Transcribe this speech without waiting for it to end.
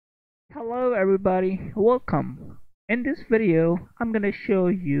Hello everybody, welcome. In this video, I'm gonna show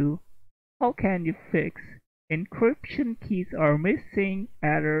you how can you fix encryption keys are missing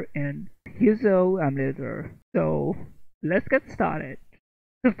error in Yuzu Emulator. So let's get started.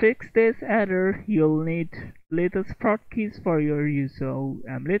 To fix this error, you'll need latest prod keys for your Yuzu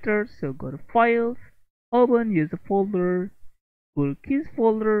Emulator. So go to Files, open User folder, go to Keys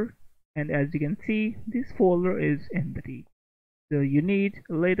folder, and as you can see, this folder is empty. So you need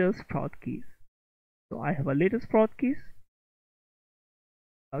latest prod keys. So I have a latest prod keys,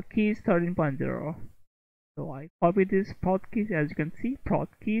 keys 13.0. So I copy this prod keys. As you can see, prod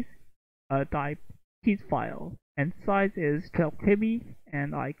keys, type keys file, and size is 12 KB,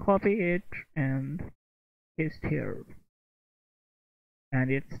 and I copy it and paste here.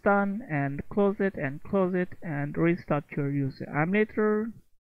 And it's done, and close it and restart your user emulator.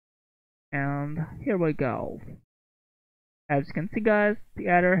 And here we go. As you can see guys, the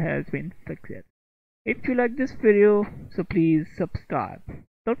error has been fixed. If you like this video, so please subscribe.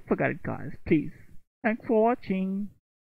 Don't forget it guys, please. Thanks for watching.